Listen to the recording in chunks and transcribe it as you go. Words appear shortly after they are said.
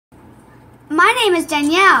My name is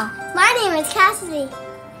Danielle. My name is Cassidy.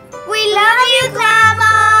 We love you,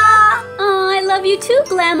 Glama! Oh, I love you too,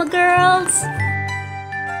 Glama girls.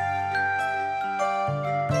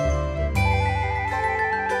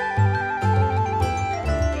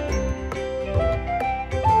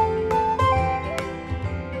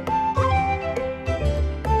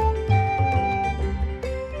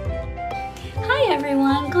 Hi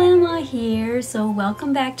everyone, Glama here. So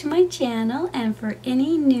welcome back to my channel, and for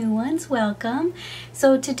any new ones, welcome.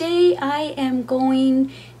 So today I am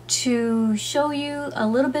going to show you a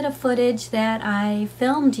little bit of footage that I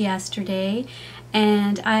filmed yesterday,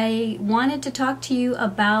 and I wanted to talk to you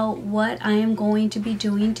about what I am going to be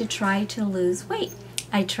doing to try to lose weight.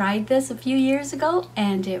 I tried this a few years ago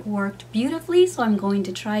and it worked beautifully, so I'm going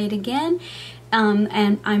to try it again.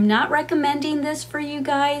 And I'm not recommending this for you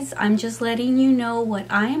guys. I'm just letting you know what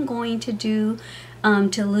I am going to do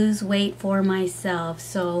to lose weight for myself.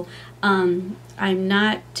 So I'm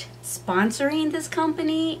not sponsoring this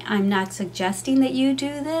company. I'm not suggesting that you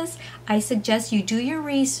do this. I suggest you do your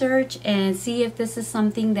research and see if this is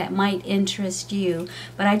something that might interest you.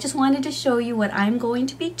 But I just wanted to show you what I'm going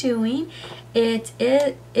to be doing. What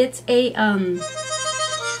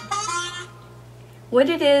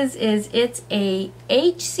it is it's a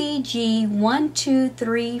HCG 1, 2,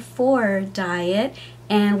 3, 4 diet,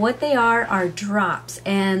 and what they are drops.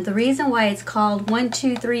 And the reason why it's called 1,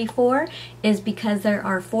 2, 3, 4 is because there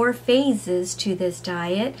are 4 phases to this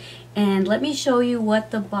diet. And let me show you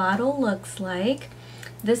what the bottle looks like.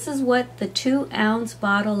 This is what the 2-ounce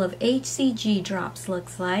bottle of HCG drops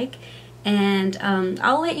looks like. And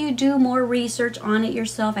I'll let you do more research on it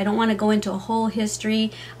yourself. I don't want to go into a whole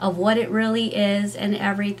history of what it really is and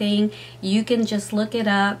everything. You can just look it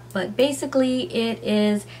up. But basically it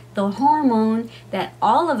is the hormone that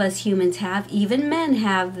all of us humans have. Even men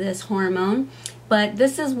have this hormone. But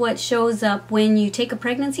this is what shows up when you take a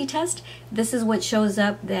pregnancy test. This is what shows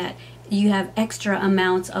up, that you have extra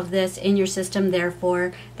amounts of this in your system.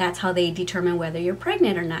 Therefore, that's how they determine whether you're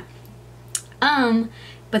pregnant or not.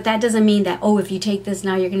 But that doesn't mean that, oh, if you take this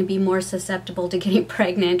now, you're going to be more susceptible to getting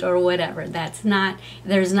pregnant or whatever. That's not,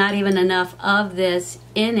 there's not even enough of this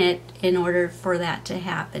in it in order for that to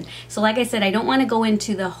happen. So like I said, I don't want to go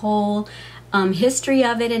into the whole history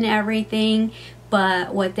of it and everything,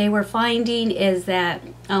 but what they were finding is that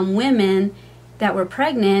women that were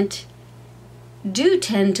pregnant do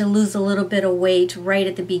tend to lose a little bit of weight right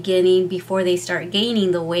at the beginning before they start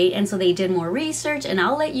gaining the weight. And so they did more research, and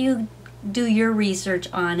I'll let you do your research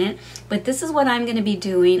on it, but this is what I'm going to be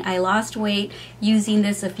doing. I lost weight using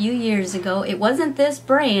this a few years ago. It wasn't this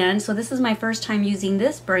brand, so this is my first time using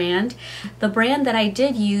this brand. The brand that I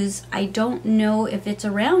did use, I don't know if it's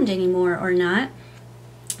around anymore or not.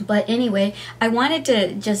 But anyway, I wanted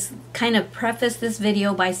to just kind of preface this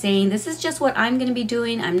video by saying this is just what I'm going to be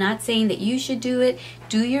doing. I'm not saying that you should do it.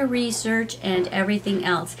 Do your research and everything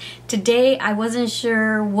else. Today, I wasn't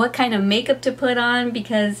sure what kind of makeup to put on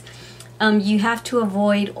because you have to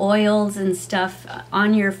avoid oils and stuff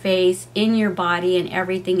on your face, in your body, and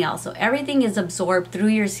everything else. So everything is absorbed through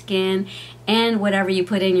your skin and whatever you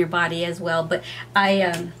put in your body as well. But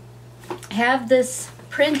I have this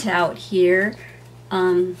printout here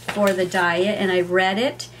for the diet, and I've read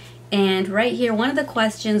it. And right here, one of the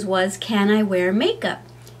questions was, can I wear makeup?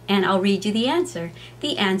 And I'll read you the answer.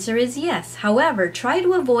 The answer is yes. However, try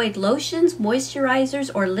to avoid lotions,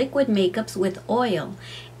 moisturizers, or liquid makeups with oil.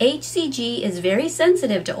 HCG is very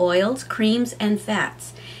sensitive to oils, creams, and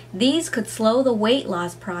fats. These could slow the weight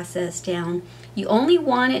loss process down. You only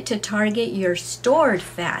want it to target your stored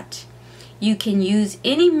fat. You can use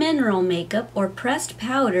any mineral makeup or pressed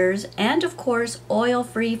powders, and of course,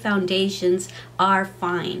 oil-free foundations are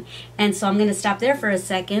fine. And so I'm going to stop there for a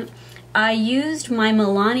second. I used my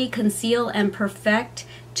Milani Conceal and Perfect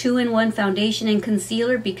 2-in-1 foundation and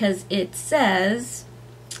concealer because it says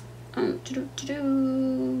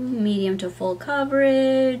medium to full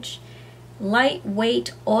coverage,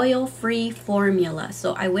 lightweight, oil-free formula.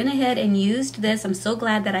 So I went ahead and used this. I'm so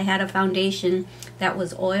glad that I had a foundation that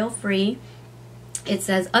was oil-free. It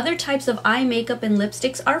says other types of eye makeup and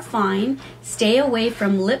lipsticks are fine. Stay away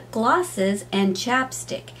from lip glosses and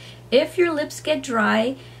chapstick. If your lips get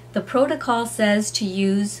dry, the protocol says to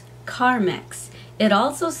use Carmex. It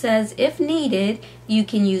also says if needed, you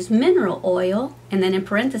can use mineral oil, and then in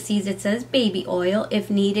parentheses it says baby oil if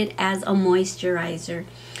needed as a moisturizer.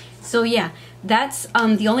 So yeah, that's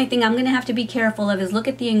the only thing I'm going to have to be careful of is look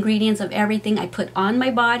at the ingredients of everything I put on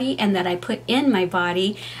my body and that I put in my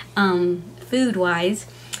body food-wise.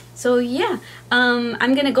 So yeah,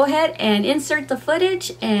 I'm gonna go ahead and insert the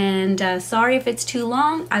footage, and sorry if it's too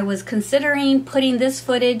long. I was considering putting this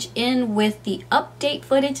footage in with the update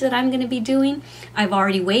footage that I'm gonna be doing. I've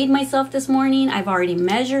already weighed myself this morning. I've already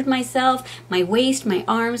measured myself, my waist, my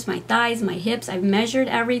arms, my thighs, my hips. I've measured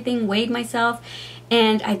everything, weighed myself,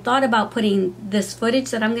 and I thought about putting this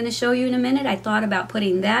footage that I'm gonna show you in a minute. I thought about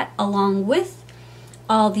putting that along with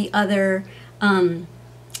all the other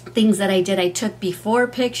things that I did. I took before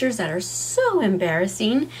pictures that are so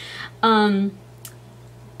embarrassing. And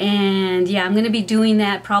yeah, I'm going to be doing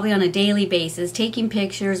that probably on a daily basis, taking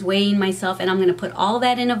pictures, weighing myself, and I'm going to put all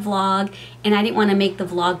that in a vlog. And I didn't want to make the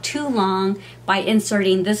vlog too long by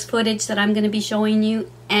inserting this footage that I'm going to be showing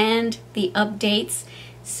you and the updates.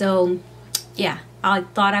 So yeah, I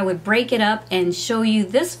thought I would break it up and show you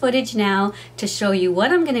this footage now to show you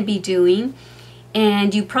what I'm going to be doing.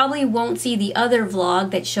 And you probably won't see the other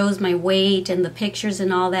vlog that shows my weight and the pictures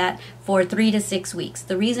and all that for 3 to 6 weeks.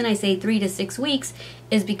 The reason I say 3 to 6 weeks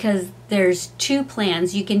is because there's 2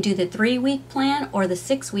 plans. You can do the 3-week plan or the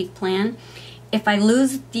 6-week plan. If I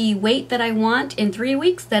lose the weight that I want in 3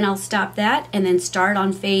 weeks, then I'll stop that and then start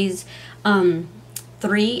on phase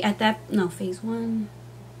 3 at that, no, phase 1.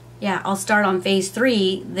 Yeah, I'll start on phase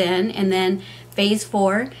 3 then, and then phase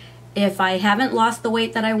 4. If I haven't lost the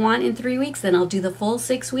weight that I want in 3 weeks, then I'll do the full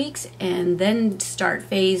 6 weeks and then start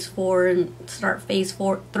phase 4 and start phase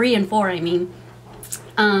 3 and 4, I mean.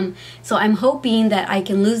 So I'm hoping that I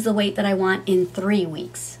can lose the weight that I want in 3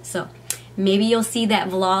 weeks. So maybe you'll see that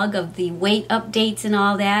vlog of the weight updates and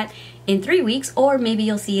all that in 3 weeks, or maybe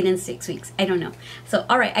you'll see it in 6 weeks. I don't know. So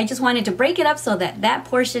all right, I just wanted to break it up so that that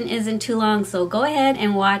portion isn't too long. So go ahead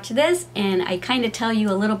and watch this, and I kind of tell you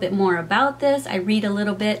a little bit more about this. I read a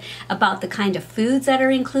little bit about the kind of foods that are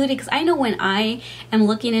included, because I know when I am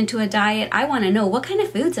looking into a diet, I want to know what kind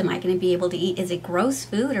of foods am I going to be able to eat. Is it gross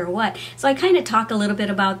food or what? So I kind of talk a little bit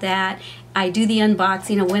about that. I do the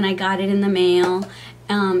unboxing of when I got it in the mail.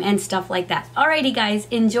 And stuff like that. Alrighty guys,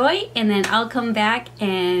 enjoy, and then I'll come back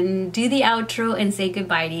and do the outro and say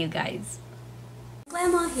goodbye to you guys.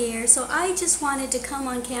 Glama here. So I just wanted to come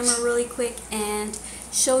on camera really quick and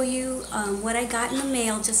show you what I got in the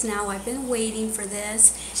mail just now. I've been waiting for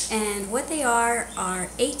this, and what they are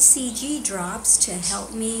HCG drops to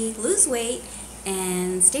help me lose weight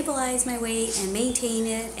and stabilize my weight and maintain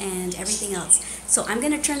it and everything else. So I'm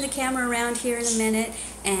going to turn the camera around here in a minute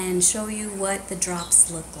and show you what the drops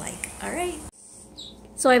look like. Alright.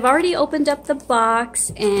 So I've already opened up the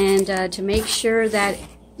box, and to make sure that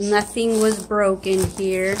nothing was broken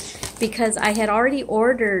here, because I had already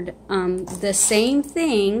ordered the same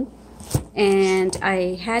thing, and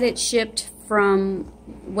I had it shipped from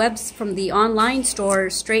the online store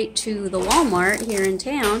straight to the Walmart here in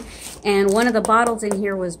town, and one of the bottles in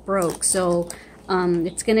here was broke. So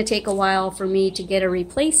it's going to take a while for me to get a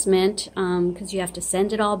replacement, because you have to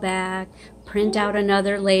send it all back, print out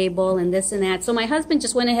another label, and this and that. So my husband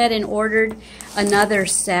just went ahead and ordered another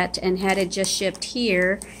set and had it just shipped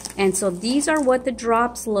here. And so these are what the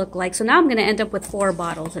drops look like. So now I'm going to end up with 4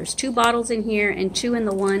 bottles. There's 2 bottles in here and 2 in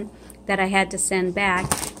the one that I had to send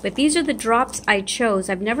back. But these are the drops I chose.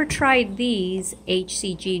 I've never tried these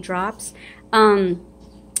HCG drops.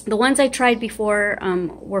 The ones I tried before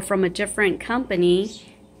were from a different company.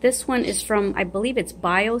 This one is from, I believe it's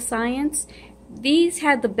BioScience. These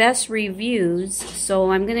had the best reviews, so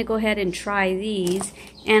I'm going to go ahead and try these.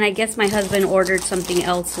 And I guess my husband ordered something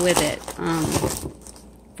else with it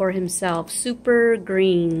for himself. Super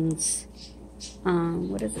Greens.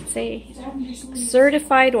 What does it say?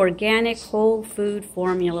 Certified organic whole food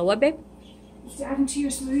formula. What, babe? To add them to your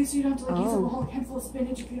smoothie, so you don't have to use up a whole handful of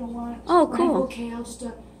spinach if you don't want. Oh, cool. Kale,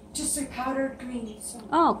 just a powdered greens. So.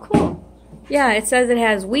 Oh, cool. Yeah, it says it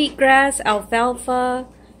has wheatgrass, alfalfa,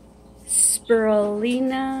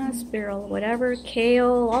 spirulina, whatever,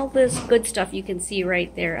 kale, all this good stuff you can see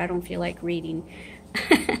right there. I don't feel like reading.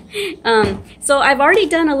 So I've already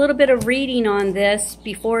done a little bit of reading on this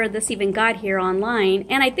before this even got here online,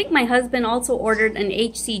 and I think my husband also ordered an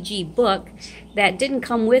HCG book that didn't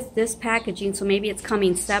come with this packaging, so maybe it's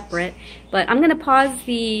coming separate. But I'm going to pause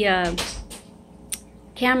the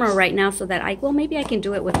camera right now so that maybe I can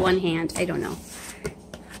do it with one hand. I don't know.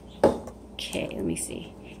 Okay, let me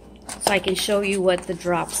see. So I can show you what the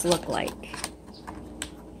drops look like.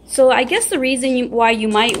 So I guess the reason why you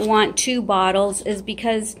might want 2 bottles is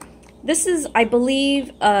because this is, I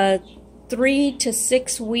believe, a 3 to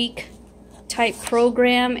 6 week type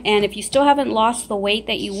program, and if you still haven't lost the weight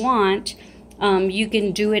that you want, you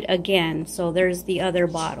can do it again. So there's the other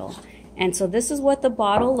bottle. And so this is what the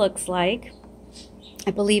bottle looks like.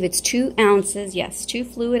 I believe it's 2 ounces, yes, 2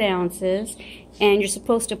 fluid ounces, and you're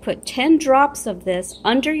supposed to put 10 drops of this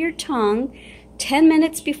under your tongue 10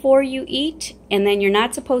 minutes before you eat, and then you're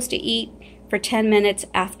not supposed to eat for 10 minutes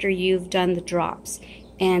after you've done the drops.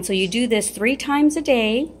 And so you do this 3 times a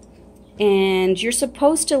day, and you're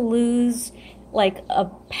supposed to lose like a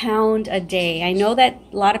pound a day. I know that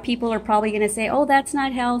a lot of people are probably going to say, oh, that's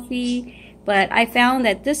not healthy, but I found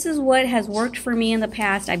that this is what has worked for me in the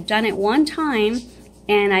past. I've done it 1 time,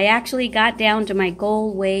 and I actually got down to my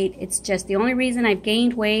goal weight. It's just the only reason I've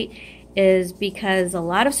gained weight is because a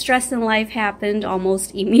lot of stress in life happened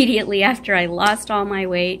almost immediately after I lost all my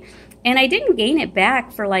weight. And I didn't gain it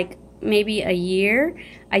back for like maybe a year.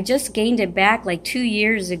 I just gained it back like 2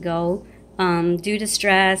 years ago due to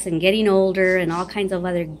stress and getting older and all kinds of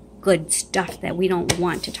other good stuff that we don't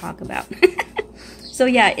want to talk about. So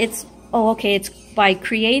yeah, it's, oh okay, it's by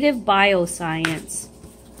Creative Bioscience.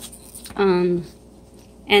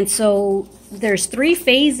 And so there's 3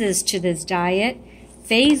 phases to this diet.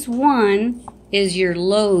 Phase 1 is your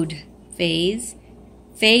load phase.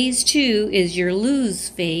 Phase 2 is your lose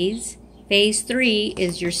phase. Phase 3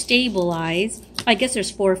 is your stabilize. I guess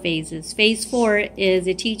there's 4 phases. Phase 4 is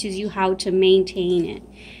it teaches you how to maintain it.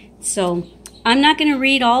 So I'm not going to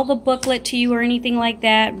read all the booklet to you or anything like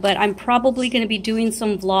that, but I'm probably going to be doing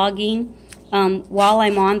some vlogging while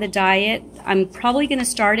I'm on the diet. I'm probably going to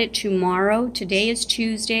start it tomorrow. Today is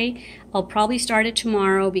Tuesday. I'll probably start it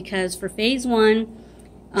tomorrow because for phase 1,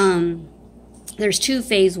 there's 2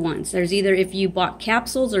 phase 1s. There's either if you bought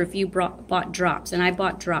capsules or if you bought drops, and I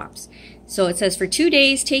bought drops. So it says for 2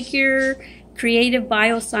 days, take your Creative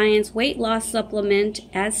Bioscience weight loss supplement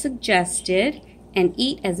as suggested and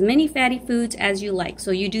eat as many fatty foods as you like.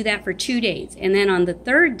 So you do that for 2 days. And then on the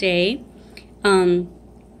 3rd day, let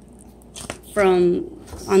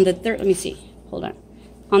me see, hold on.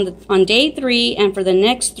 On day 3 and for the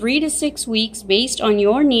next 3 to 6 weeks based on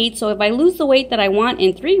your needs. So if I lose the weight that I want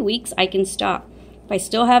in 3 weeks, I can stop. If I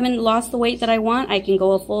still haven't lost the weight that I want, I can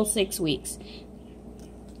go a full 6 weeks.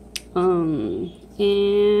 And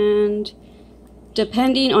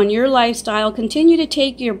depending on your lifestyle, continue to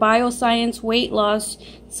take your Bioscience weight loss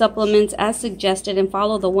supplements as suggested and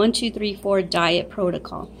follow the 1, 2, 3, 4 diet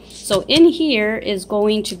protocol. So in here is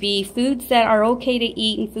going to be foods that are okay to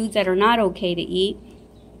eat and foods that are not okay to eat.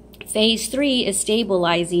 Phase 3 is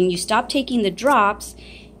stabilizing. You stop taking the drops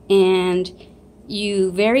and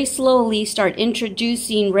you very slowly start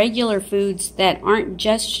introducing regular foods that aren't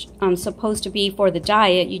just supposed to be for the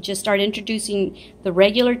diet. You just start introducing the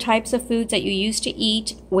regular types of foods that you used to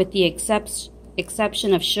eat with the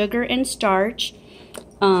exception of sugar and starch.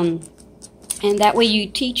 And that way you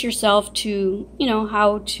teach yourself to, you know,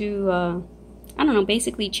 how to, I don't know,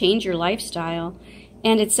 basically change your lifestyle.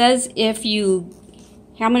 And it says if you,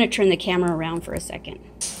 I'm going to turn the camera around for a second.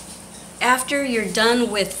 After you're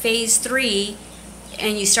done with phase 3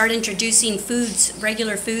 and you start introducing foods,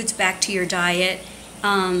 regular foods back to your diet,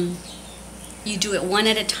 you do it one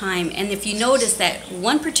at a time. And if you notice that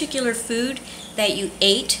one particular food that you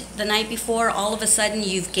ate the night before, all of a sudden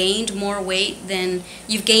you've gained more weight than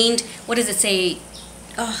you've gained, what does it say?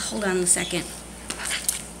 Oh, hold on a second.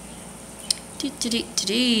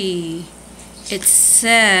 It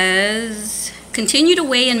says, continue to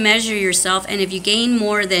weigh and measure yourself, and if you gain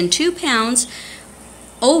more than 2 pounds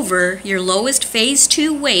over your lowest phase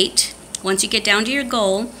 2 weight, once you get down to your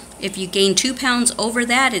goal, if you gain 2 pounds over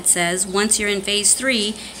that, it says, once you're in phase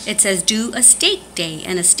 3, it says do a steak day.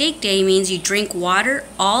 And a steak day means you drink water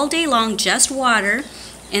all day long, just water,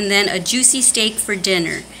 and then a juicy steak for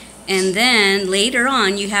dinner. And then later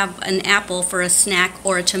on, you have an apple for a snack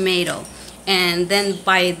or a tomato. And then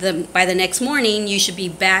by the next morning, you should be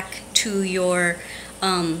back to your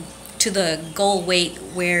to the goal weight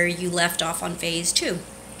where you left off on phase 2.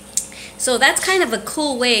 So that's kind of a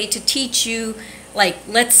cool way to teach you. Like,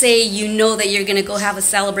 let's say you know that you're going to go have a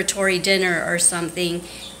celebratory dinner or something,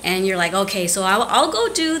 and you're like, okay, so I'll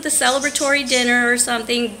go do the celebratory dinner or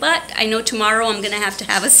something, but I know tomorrow I'm going to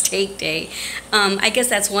have a steak day. I guess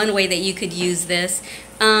that's one way that you could use this.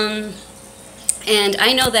 And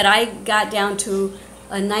I know that I got down to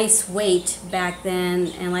a nice weight back then,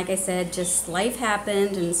 and like I said, just life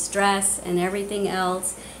happened and stress and everything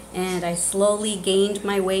else, and I slowly gained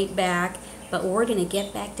my weight back. But we're going to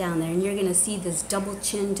get back down there, and you're going to see this double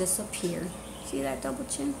chin disappear. See that double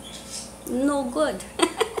chin? No good.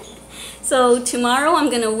 So tomorrow I'm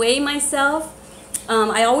going to weigh myself.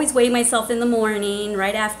 I always weigh myself in the morning.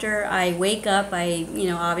 Right after I wake up, I,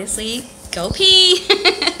 obviously go pee,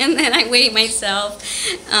 and then I weigh myself.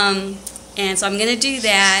 And so I'm going to do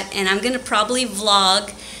that, and I'm going to probably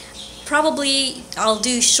vlog probably I'll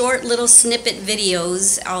do short little snippet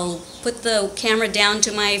videos. I'll put the camera down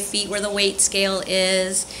to my feet where the weight scale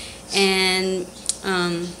is, and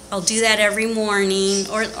I'll do that every morning,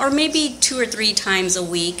 or maybe 2 or 3 times a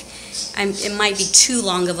week. It might be too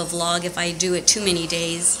long of a vlog if I do it too many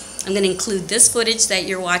days. I'm going to include this footage that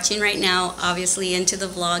you're watching right now, obviously, into the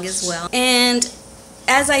vlog as well. And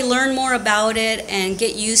as I learn more about it and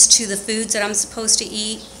get used to the foods that I'm supposed to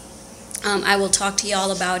eat, I will talk to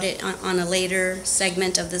y'all about it on a later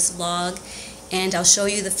segment of this vlog. And I'll show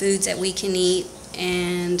you the foods that we can eat.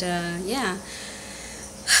 And yeah,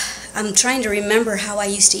 I'm trying to remember how I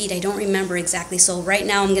used to eat. I don't remember exactly. So right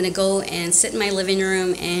now I'm going to go and sit in my living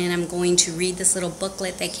room, and I'm going to read this little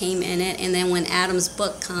booklet that came in it. And then when Adam's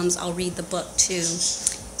book comes, I'll read the book too.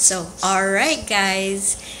 So, alright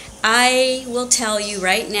guys, I will tell you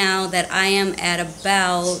right now that I am at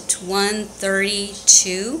about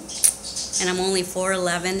 132, and I'm only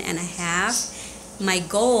 4'11 and a half. My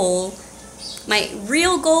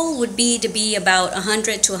real goal would be to be about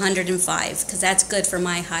 100 to 105, because that's good for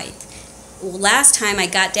my height. Last time I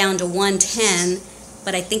got down to 110,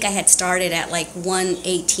 but I think I had started at like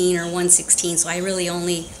 118 or 116, so I really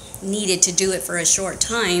only needed to do it for a short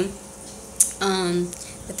time.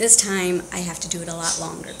 But this time I have to do it a lot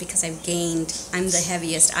longer because I've gained. I'm the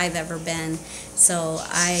heaviest I've ever been. So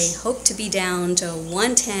I hope to be down to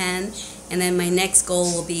 110, and then my next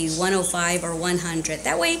goal will be 105 or 100.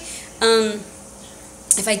 That way,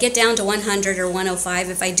 if I get down to 100 or 105,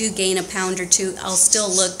 if I do gain a pound or 2, I'll still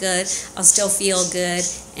look good, I'll still feel good,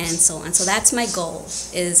 and so on. So that's my goal,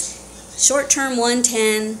 is short term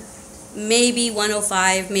 110, maybe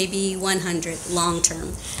 105, maybe 100 long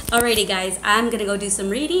term. Alrighty guys, I'm gonna go do some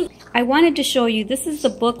reading. I wanted to show you, this is the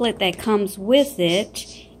booklet that comes with it,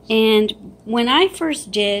 and when I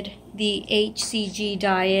first did the HCG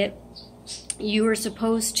diet, you were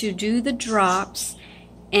supposed to do the drops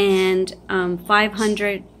and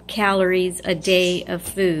 500 calories a day of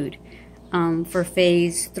food for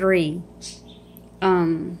phase 3.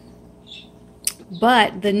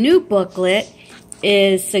 But the new booklet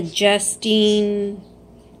is suggesting,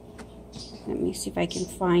 let me see if I can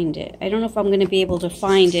find it. I don't know if I'm going to be able to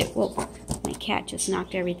find it. Whoa, my cat just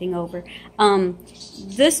knocked everything over.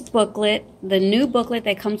 This booklet, the new booklet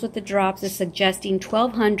that comes with the drops, is suggesting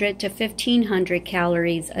 1,200 to 1,500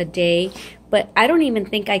 calories a day. But I don't even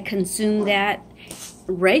think I consume that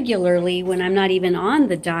regularly when I'm not even on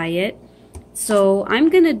the diet. So I'm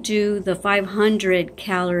going to do the 500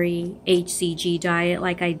 calorie HCG diet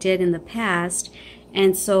like I did in the past.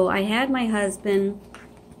 And so I had my husband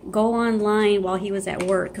go online while he was at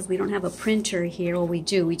work, because we don't have a printer here. Well, we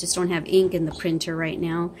do. We just don't have ink in the printer right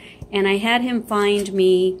now. And I had him find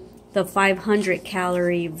me the 500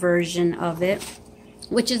 calorie version of it,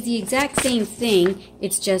 which is the exact same thing.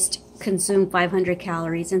 It's just consume 500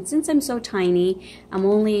 calories. And since I'm so tiny, I'm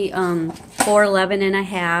only 4'11 and a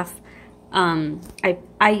half,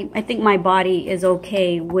 I think my body is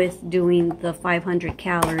okay with doing the 500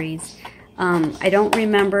 calories. I don't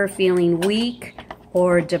remember feeling weak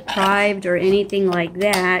or deprived or anything like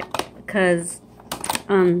that, because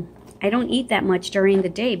I don't eat that much during the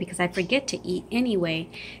day because I forget to eat anyway.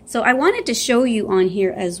 So I wanted to show you on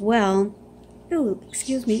here as well. Oh,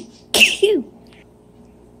 excuse me.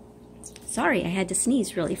 Sorry, I had to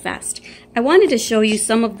sneeze really fast. I wanted to show you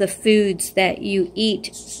some of the foods that you eat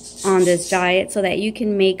on this diet so that you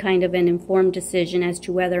can make kind of an informed decision as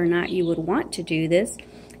to whether or not you would want to do this.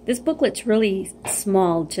 This booklet's really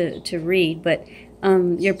small to read, but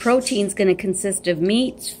your protein's going to consist of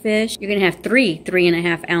meats, fish. You're going to have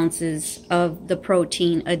 3.5 ounces of the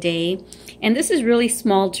protein a day. And this is really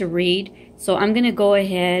small to read. So I'm going to go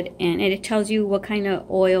ahead, and it tells you what kind of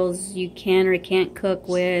oils you can or can't cook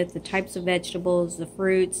with, the types of vegetables, the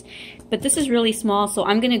fruits. But this is really small, so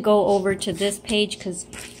I'm going to go over to this page because,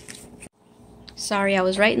 sorry, I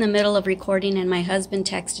was right in the middle of recording and my husband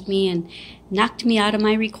texted me and knocked me out of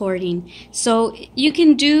my recording. So you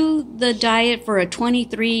can do the diet for a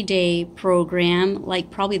 23-day program, like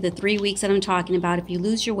probably the 3 weeks that I'm talking about. If you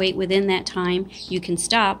lose your weight within that time, you can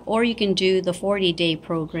stop, or you can do the 40-day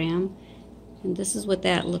program. And this is what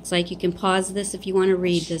that looks like. You can pause this if you want to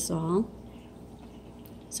read this all.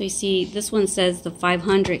 So you see, this one says the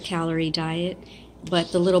 500 calorie diet,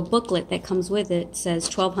 but the little booklet that comes with it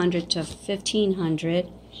says 1,200 to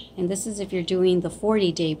 1,500. And this is if you're doing the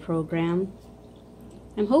 40-day program.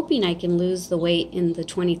 I'm hoping I can lose the weight in the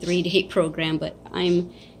 23-day program, but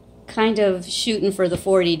I'm kind of shooting for the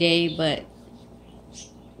 40-day, but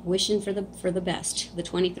wishing for the best, the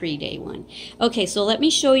 23-day one. Okay, so let me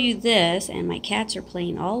show you this, and my cats are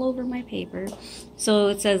playing all over my paper. So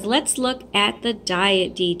it says, let's look at the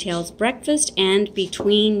diet details, breakfast and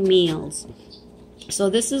between meals. So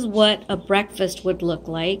this is what a breakfast would look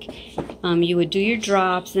like. You would do your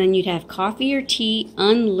drops, and then you'd have coffee or tea,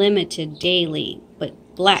 unlimited daily,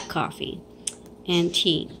 but black coffee and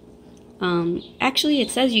tea. Actually,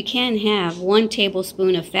 it says you can have 1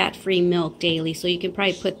 tablespoon of fat-free milk daily, so you can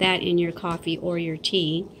probably put that in your coffee or your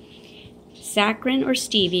tea. Saccharin or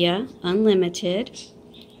stevia, unlimited.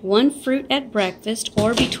 1 fruit at breakfast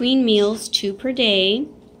or between meals, 2 per day.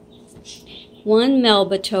 1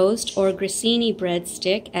 Melba toast or grissini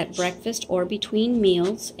breadstick at breakfast or between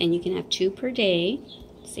meals, and you can have 2 per day.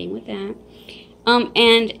 Same with that.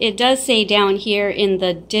 And it does say down here in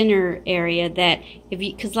the dinner area that if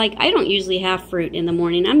you, because like I don't usually have fruit in the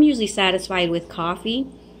morning. I'm usually satisfied with coffee.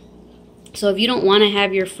 So if you don't want to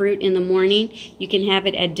have your fruit in the morning, you can have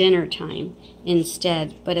it at dinner time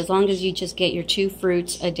instead. But as long as you just get your 2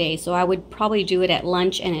 fruits a day. So I would probably do it at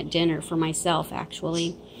lunch and at dinner for myself,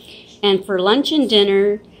 actually. And for lunch and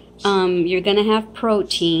dinner, you're going to have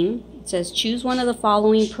protein. It says choose one of the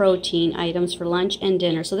following protein items for lunch and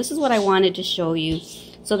dinner. So this is what I wanted to show you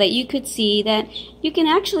so that you could see that you can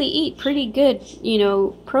actually eat pretty good, you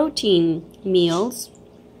know, protein meals.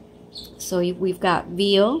 So we've got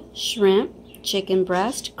veal, shrimp, chicken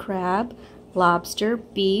breast, crab, lobster,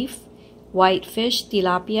 beef, whitefish,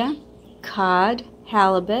 tilapia, cod,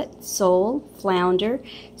 halibut, sole, flounder.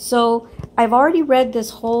 So I've already read this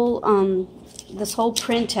whole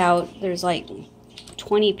printout. There's like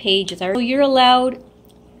 20 pages. So you're allowed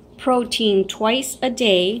protein twice a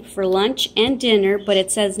day for lunch and dinner, but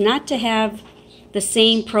it says not to have the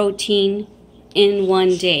same protein in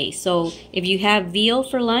one day. So if you have veal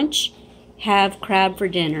for lunch, have crab for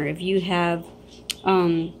dinner. If you have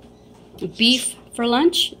beef for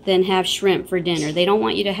lunch, then have shrimp for dinner. They don't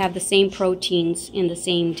want you to have the same proteins in the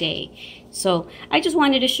same day. So I just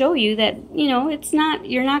wanted to show you that, you know, it's not,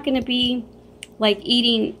 you're not going to be like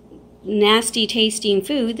eating nasty tasting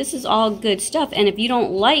food. This is all good stuff. And if you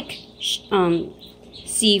don't like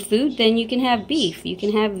seafood, then you can have beef, you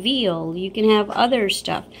can have veal, you can have other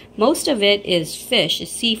stuff. Most of it is fish,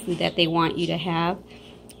 is seafood that they want you to have.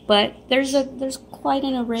 But there's quite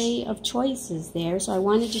an array of choices there, so I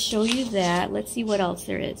wanted to show you that. Let's see what else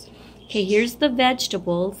there is. Okay, here's the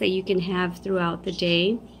vegetables that you can have throughout the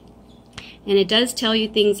day. And it does tell you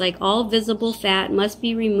things like all visible fat must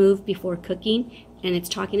be removed before cooking, and it's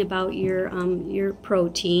talking about your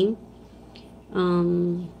protein.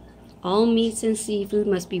 All meats and seafood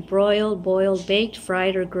must be broiled, boiled, baked,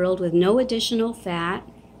 fried, or grilled with no additional fat.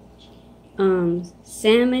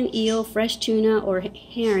 Salmon, eel, fresh tuna, or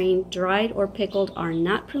herring, dried or pickled, are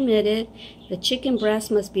not permitted. The chicken breast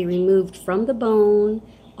must be removed from the bone.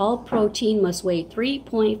 All protein must weigh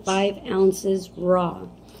 3.5 ounces raw.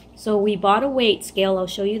 So we bought a weight scale. I'll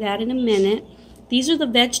show you that in a minute. These are the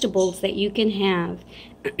vegetables that you can have.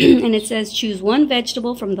 And it says choose one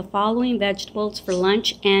vegetable from the following vegetables for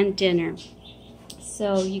lunch and dinner.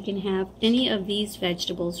 So you can have any of these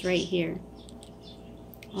vegetables right here.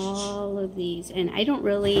 All of these. And I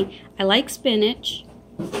like spinach.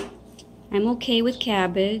 I'm okay with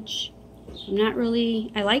cabbage.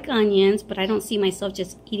 I like onions, but I don't see myself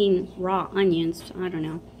just eating raw onions. I don't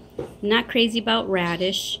know. I'm not crazy about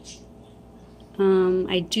radish.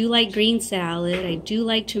 I do like green salad. I do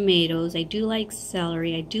like tomatoes. I do like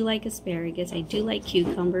celery. I do like asparagus. I do like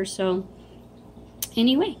cucumbers. So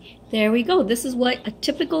anyway, there we go. This is what a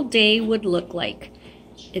typical day would look like.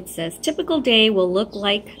 It says typical day will look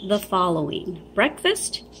like the following.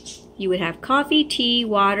 Breakfast, you would have coffee, tea,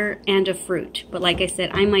 water, and a fruit. But like I said,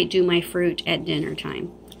 I might do my fruit at dinner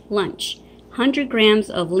time. Lunch, 100 grams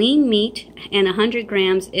of lean meat, and 100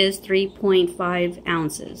 grams is 3.5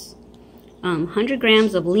 ounces. 100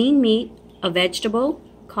 grams of lean meat, a vegetable,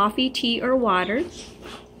 coffee, tea, or water.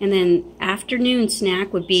 And then afternoon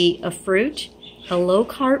snack would be a fruit, a low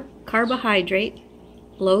carbohydrate,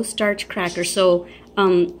 low starch cracker. So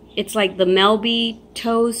it's like the Melba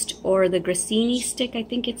toast or the grissini stick, I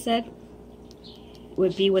think it said,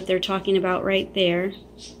 would be what they're talking about right there.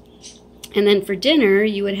 And then for dinner,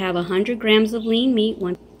 you would have 100 grams of lean meat.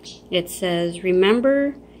 It says,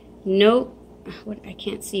 remember,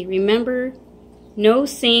 remember, no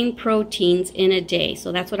same proteins in a day.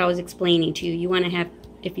 So that's what I was explaining to you. You want to have,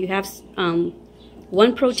 if you have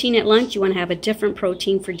one protein at lunch, you want to have a different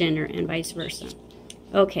protein for dinner and vice versa.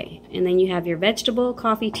 Okay, and then you have your vegetable,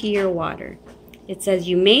 coffee, tea, or water. It says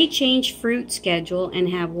you may change fruit schedule and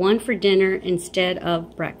have one for dinner instead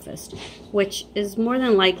of breakfast, which is more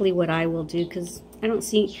than likely what I will do because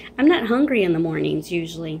I'm not hungry in the mornings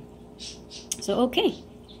usually. So, okay.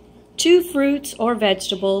 2 fruits or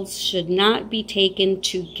vegetables should not be taken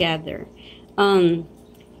together.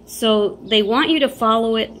 So they want you to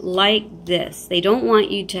follow it like this. They don't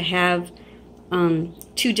want you to have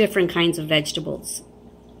 2 different kinds of vegetables.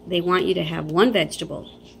 They want you to have 1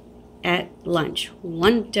 vegetable at lunch,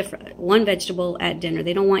 one vegetable at dinner.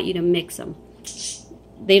 They don't want you to mix them.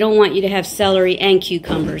 They don't want you to have celery and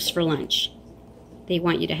cucumbers for lunch. They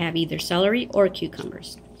want you to have either celery or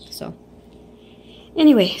cucumbers. So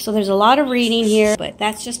anyway, so there's a lot of reading here, but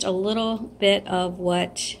that's just a little bit of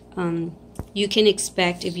what you can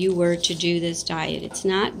expect if you were to do this diet. It's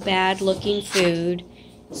not bad looking food,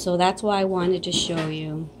 so that's why I wanted to show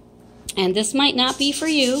you. And this might not be for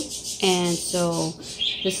you, and so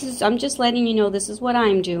I'm just letting you know this is what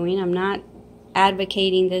I'm doing. I'm not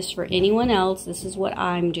advocating this for anyone else. This is what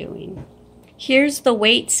I'm doing. Here's the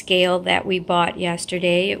weight scale that we bought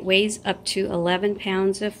yesterday. It weighs up to 11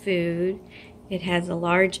 pounds of food. It has a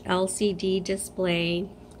large LCD display.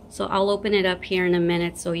 So I'll open it up here in a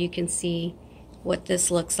minute so you can see what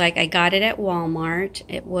this looks like. I got it at Walmart.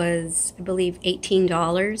 It was, I believe,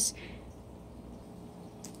 $18.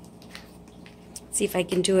 See if I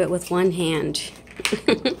can do it with one hand.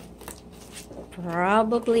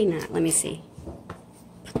 Probably not. Let me see.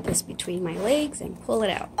 Put this between my legs and pull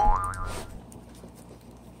it out.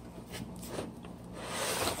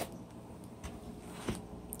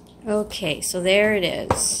 Okay, so there it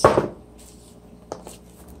is.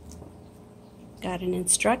 Got an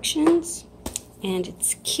instructions, and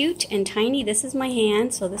it's cute and tiny. This is my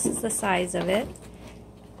hand, so this is the size of it.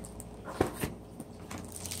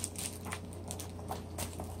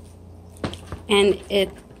 And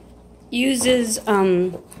it uses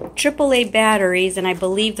AAA batteries, and I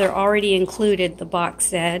believe they're already included, the box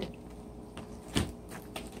said.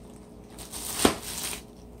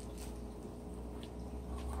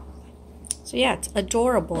 So yeah, it's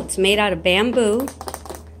adorable. It's made out of bamboo.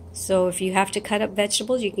 So if you have to cut up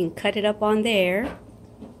vegetables, you can cut it up on there.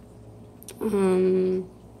 I don't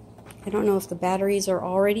know if the batteries are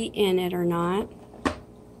already in it or not.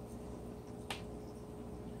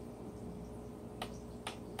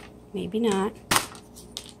 Maybe not.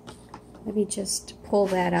 Let me just pull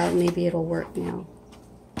that out. Maybe it'll work now.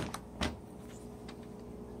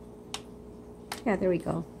 Yeah, there we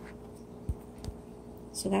go.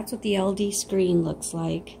 So that's what the LD screen looks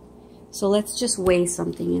like. So let's just weigh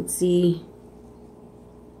something and see.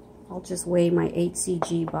 I'll just weigh my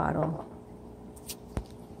HCG bottle.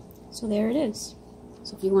 So there it is.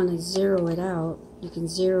 So if you want to zero it out, you can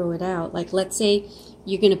zero it out. Like, let's say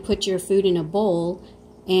you're going to put your food in a bowl,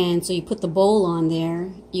 and so you put the bowl on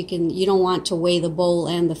there. You don't want to weigh the bowl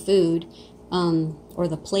and the food, or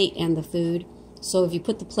the plate and the food. So if you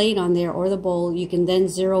put the plate on there or the bowl, you can then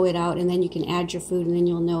zero it out, and then you can add your food, and then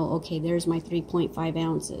you'll know, okay, there's my 3.5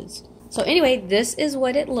 ounces. So anyway, this is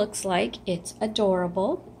what it looks like. It's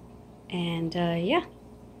adorable. And yeah.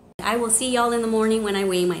 I will see y'all in the morning when I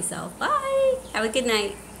weigh myself. Bye! Have a good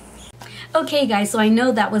night. Okay guys, so I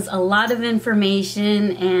know that was a lot of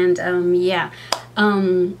information, and yeah.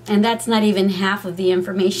 And that's not even half of the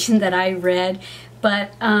information that I read.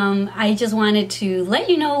 But I just wanted to let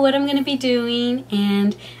you know what I'm going to be doing,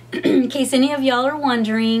 and in case any of y'all are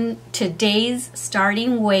wondering, today's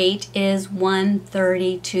starting weight is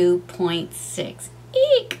 132.6.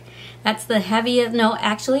 Eek! That's the heaviest, no,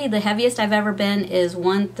 actually the heaviest I've ever been is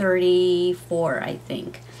 134, I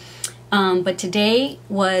think. But today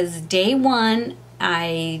was day 1.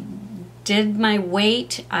 I did my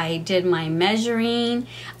weight, I did my measuring,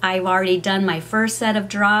 I've already done my first set of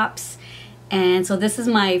drops. And so this is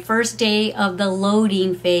my first day of the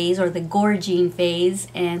loading phase, or the gorging phase.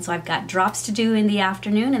 And so I've got drops to do in the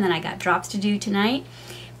afternoon, and then I got drops to do tonight.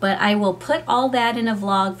 But I will put all that in a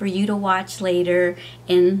vlog for you to watch later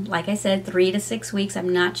in, like I said, 3 to 6 weeks.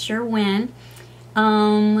 I'm not sure when.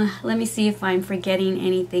 Let me see if I'm forgetting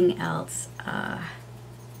anything else.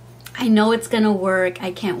 I know it's gonna work.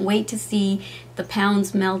 I can't wait to see the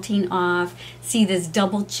pounds melting off, see this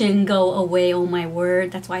double chin go away. Oh my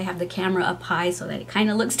word. That's why I have the camera up high, so that it kind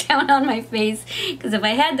of looks down on my face, because if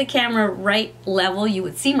I had the camera right level, you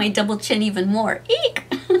would see my double chin even more. Eek!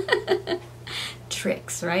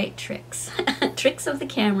 Tricks, right? Tricks. Tricks of the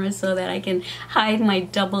camera so that I can hide my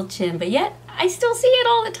double chin, but yet I still see it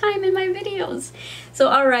all the time in my videos. So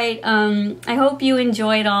alright, I hope you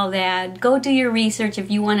enjoyed all that. Go do your research if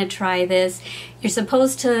you want to try this. You're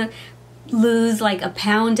supposed to lose like 1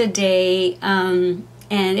 pound a day, and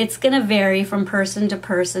And it's going to vary from person to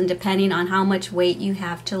person depending on how much weight you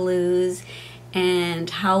have to lose and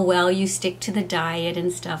how well you stick to the diet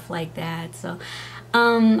and stuff like that. So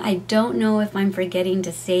I don't know if I'm forgetting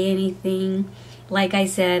to say anything. Like I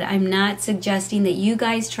said, I'm not suggesting that you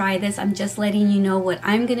guys try this. I'm just letting you know what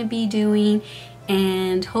I'm going to be doing,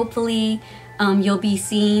 and hopefully you'll be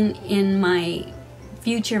seeing in my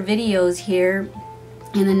future videos here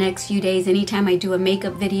in the next few days, anytime I do a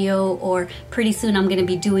makeup video, or pretty soon I'm going to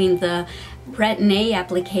be doing the Retin-A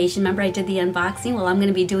application. Remember I did the unboxing? Well, I'm going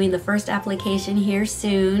to be doing the first application here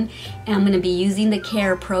soon, and I'm going to be using the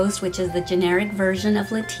Careprost, which is the generic version of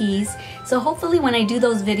Letice. So hopefully when I do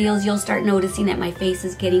those videos, you'll start noticing that my face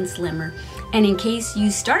is getting slimmer. And in case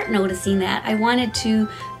you start noticing that, I wanted to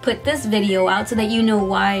put this video out so that you know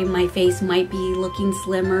why my face might be looking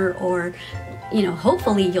slimmer, or you know,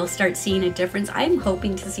 hopefully you'll start seeing a difference. I'm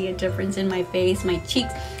hoping to see a difference in my face, my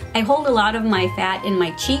cheeks. I hold a lot of my fat in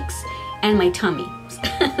my cheeks and my tummy.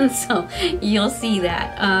 So you'll see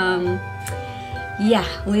that. Yeah,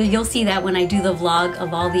 you'll see that when I do the vlog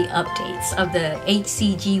of all the updates of the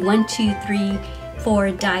HCG 1, 2, 3,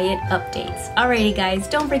 4 diet updates. Alrighty guys,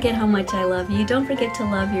 don't forget how much I love you. Don't forget to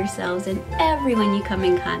love yourselves and everyone you come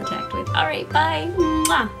in contact with. Alright, bye.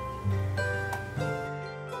 Mwah.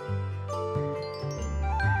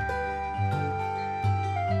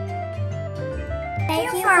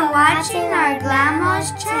 Thank you for watching our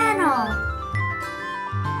Glama's channel.